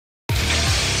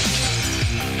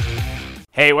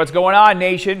Hey, what's going on,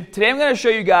 nation? Today I'm going to show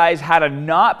you guys how to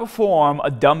not perform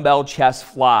a dumbbell chest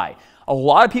fly. A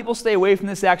lot of people stay away from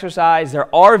this exercise.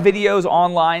 There are videos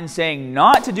online saying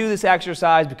not to do this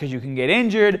exercise because you can get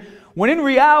injured, when in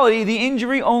reality, the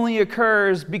injury only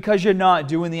occurs because you're not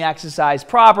doing the exercise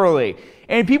properly.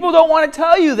 And people don't want to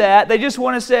tell you that. They just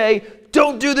want to say,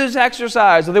 don't do this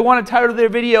exercise. Or they want to title their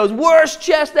videos, worst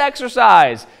chest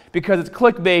exercise, because it's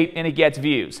clickbait and it gets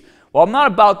views. Well, I'm not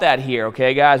about that here,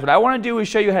 okay, guys? What I want to do is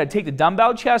show you how to take the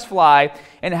dumbbell chest fly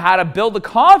and how to build the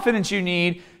confidence you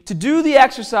need to do the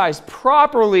exercise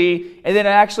properly and then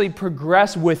actually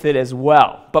progress with it as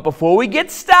well. But before we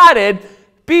get started,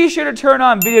 be sure to turn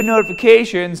on video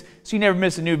notifications so you never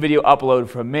miss a new video upload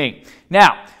from me.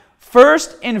 Now,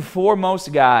 first and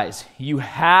foremost, guys, you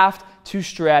have to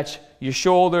stretch your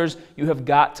shoulders. You have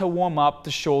got to warm up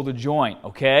the shoulder joint,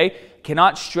 okay?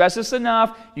 Cannot stress this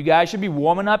enough. You guys should be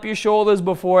warming up your shoulders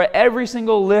before every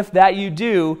single lift that you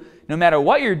do, no matter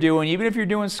what you're doing. Even if you're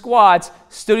doing squats,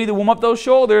 still need to warm up those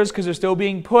shoulders because they're still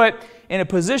being put in a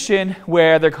position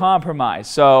where they're compromised.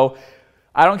 So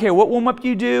I don't care what warm-up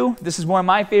you do. This is one of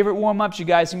my favorite warm-ups. You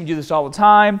guys see me do this all the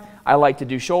time. I like to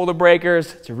do shoulder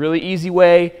breakers. It's a really easy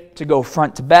way to go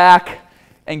front to back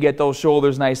and get those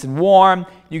shoulders nice and warm.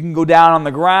 You can go down on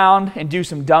the ground and do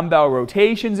some dumbbell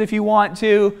rotations if you want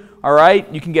to. All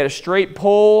right, you can get a straight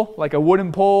pole, like a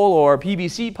wooden pole or a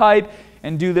PVC pipe,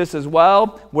 and do this as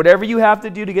well. Whatever you have to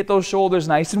do to get those shoulders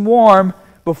nice and warm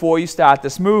before you start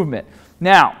this movement.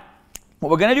 Now,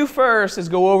 what we're going to do first is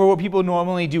go over what people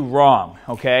normally do wrong,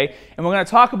 okay? And we're going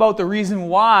to talk about the reason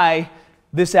why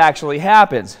this actually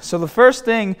happens. So the first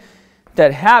thing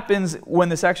that happens when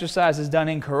this exercise is done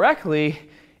incorrectly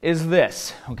is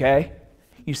this, okay?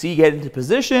 You see, you get into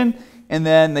position, and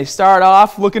then they start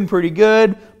off looking pretty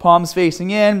good, palms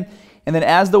facing in, and then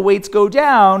as the weights go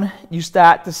down, you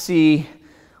start to see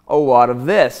a lot of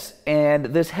this. And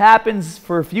this happens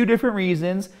for a few different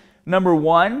reasons. Number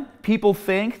one, people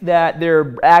think that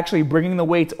they're actually bringing the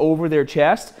weights over their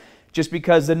chest just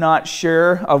because they're not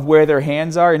sure of where their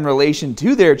hands are in relation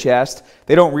to their chest.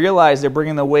 They don't realize they're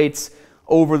bringing the weights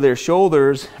over their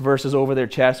shoulders versus over their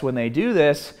chest when they do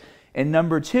this. And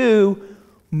number two,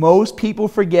 most people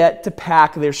forget to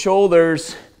pack their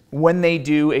shoulders when they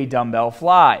do a dumbbell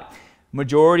fly.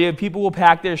 Majority of people will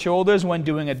pack their shoulders when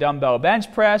doing a dumbbell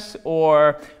bench press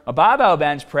or a barbell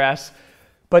bench press,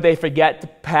 but they forget to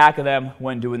pack them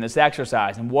when doing this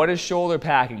exercise. And what is shoulder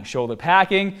packing? Shoulder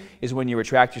packing is when you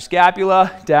retract your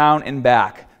scapula down and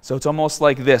back. So it's almost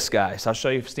like this, guys. I'll show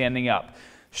you standing up.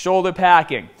 Shoulder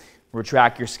packing,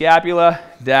 retract your scapula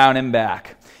down and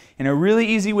back. And a really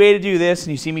easy way to do this,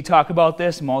 and you see me talk about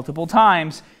this multiple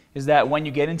times, is that when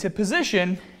you get into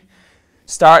position,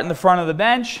 start in the front of the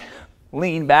bench,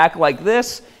 lean back like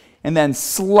this, and then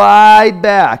slide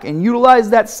back. And utilize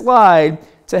that slide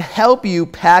to help you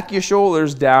pack your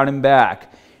shoulders down and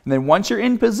back. And then once you're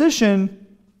in position,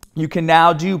 you can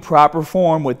now do proper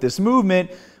form with this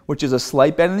movement, which is a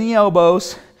slight bend in the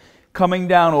elbows, coming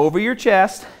down over your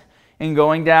chest, and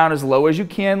going down as low as you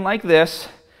can like this,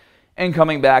 and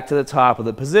coming back to the top of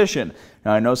the position.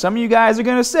 Now, I know some of you guys are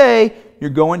going to say, you're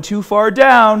going too far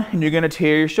down and you're going to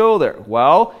tear your shoulder.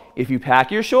 Well, if you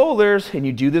pack your shoulders and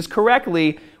you do this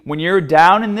correctly, when you're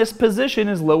down in this position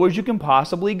as low as you can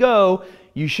possibly go,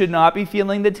 you should not be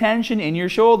feeling the tension in your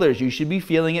shoulders. You should be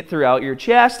feeling it throughout your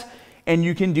chest, and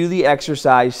you can do the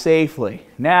exercise safely.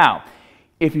 Now,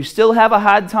 if you still have a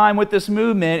hard time with this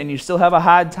movement and you still have a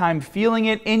hard time feeling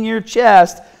it in your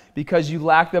chest, because you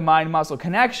lack the mind-muscle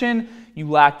connection, you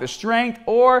lack the strength,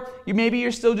 or maybe you're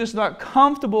still just not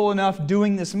comfortable enough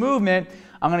doing this movement,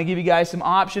 I'm going to give you guys some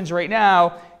options right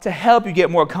now to help you get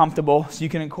more comfortable so you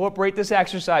can incorporate this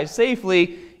exercise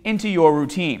safely into your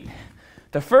routine.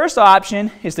 The first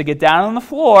option is to get down on the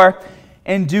floor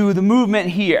and do the movement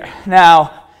here.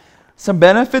 Now, some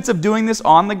benefits of doing this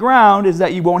on the ground is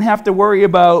that you won't have to worry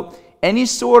about any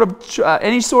sort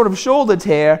of shoulder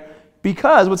tear,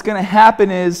 because what's going to happen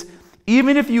is,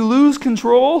 even if you lose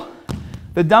control,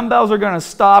 the dumbbells are going to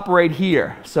stop right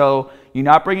here. So you're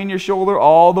not bringing your shoulder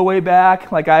all the way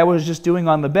back like I was just doing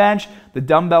on the bench. The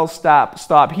dumbbells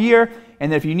stop here,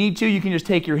 and if you need to, you can just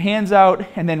take your hands out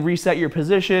and then reset your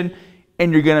position,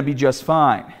 and you're going to be just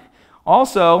fine.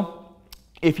 Also,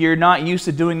 if you're not used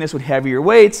to doing this with heavier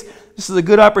weights, this is a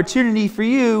good opportunity for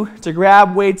you to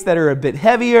grab weights that are a bit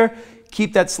heavier,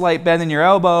 keep that slight bend in your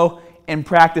elbow, and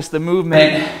practice the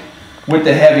movement with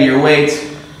the heavier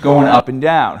weights going up and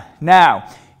down. Now,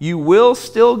 you will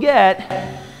still get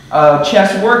a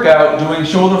chest workout doing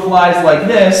shoulder flies like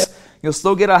this. You'll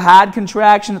still get a hard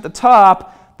contraction at the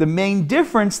top. The main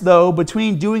difference, though,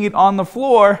 between doing it on the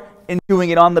floor in doing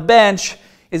it on the bench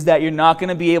is that you're not going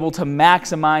to be able to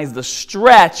maximize the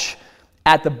stretch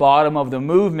at the bottom of the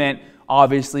movement,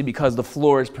 obviously because the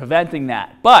floor is preventing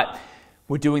that. But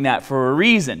we're doing that for a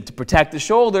reason, to protect the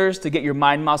shoulders, to get your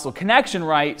mind-muscle connection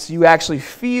right so you actually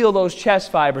feel those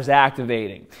chest fibers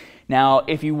activating. Now,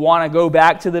 if you want to go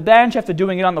back to the bench after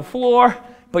doing it on the floor,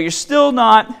 but you're still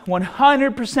not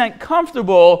 100%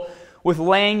 comfortable with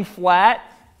laying flat,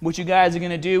 what you guys are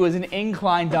going to do is an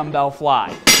incline dumbbell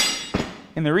fly.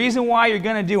 And the reason why you're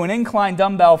going to do an incline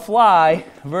dumbbell fly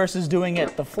versus doing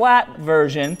it the flat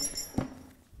version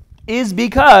is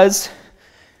because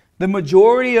the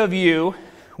majority of you,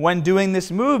 when doing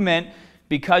this movement,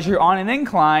 because you're on an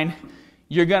incline,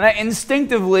 you're going to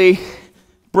instinctively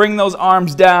bring those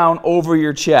arms down over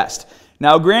your chest.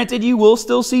 Now, granted, you will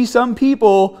still see some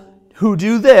people who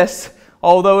do this,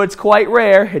 although it's quite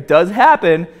rare, it does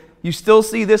happen. You still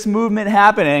see this movement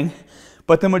happening,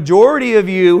 but the majority of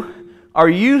you are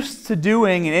used to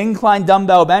doing an incline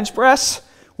dumbbell bench press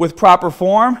with proper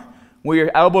form, where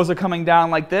your elbows are coming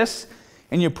down like this,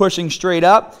 and you're pushing straight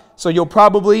up. So you'll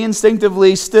probably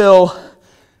instinctively still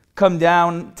come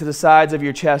down to the sides of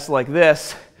your chest like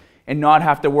this and not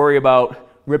have to worry about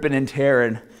ripping and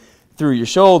tearing through your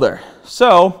shoulder.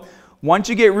 So once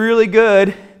you get really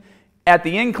good at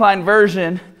the incline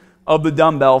version of the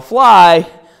dumbbell fly,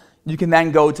 you can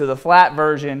then go to the flat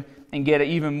version and get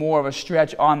even more of a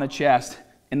stretch on the chest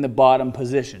in the bottom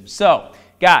position. So,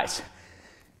 guys,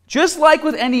 just like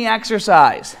with any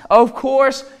exercise, of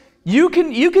course, you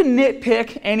can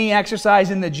nitpick any exercise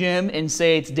in the gym and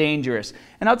say it's dangerous.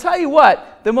 And I'll tell you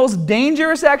what, the most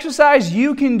dangerous exercise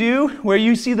you can do, where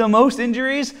you see the most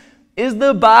injuries, is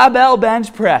the barbell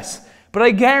bench press. But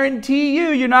I guarantee you,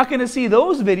 you're not going to see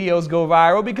those videos go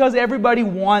viral because everybody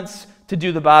wants to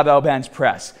do the barbell bench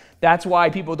press. That's why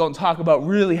people don't talk about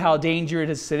really how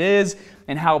dangerous it is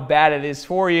and how bad it is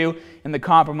for you and the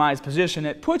compromised position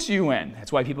it puts you in.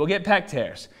 That's why people get pec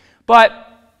tears. But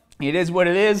it is what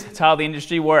it is. It's how the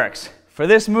industry works. For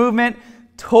this movement,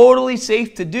 totally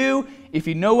safe to do if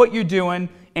you know what you're doing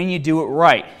and you do it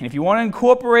right. And if you want to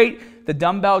incorporate the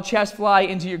dumbbell chest fly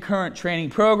into your current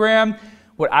training program,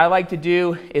 what I like to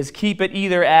do is keep it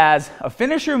either as a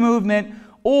finisher movement,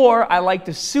 or I like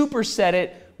to superset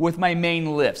it with my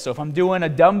main lift. So if I'm doing a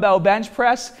dumbbell bench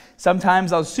press,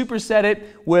 sometimes I'll superset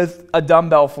it with a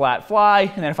dumbbell flat fly,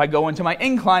 and then if I go into my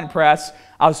incline press,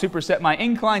 I'll superset my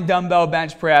incline dumbbell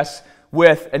bench press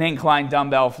with an incline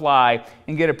dumbbell fly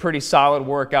and get a pretty solid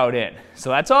workout in. So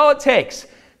that's all it takes.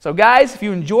 So guys, if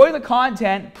you enjoy the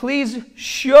content, please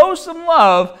show some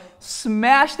love,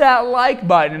 smash that like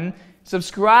button,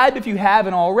 subscribe if you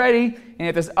haven't already, and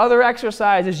if there's other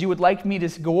exercises you would like me to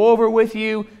go over with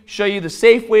you, show you the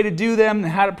safe way to do them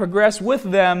and how to progress with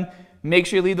them, make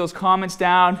sure you leave those comments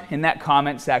down in that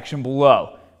comment section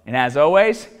below. And as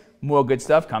always, more good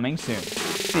stuff coming soon.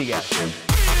 See you guys.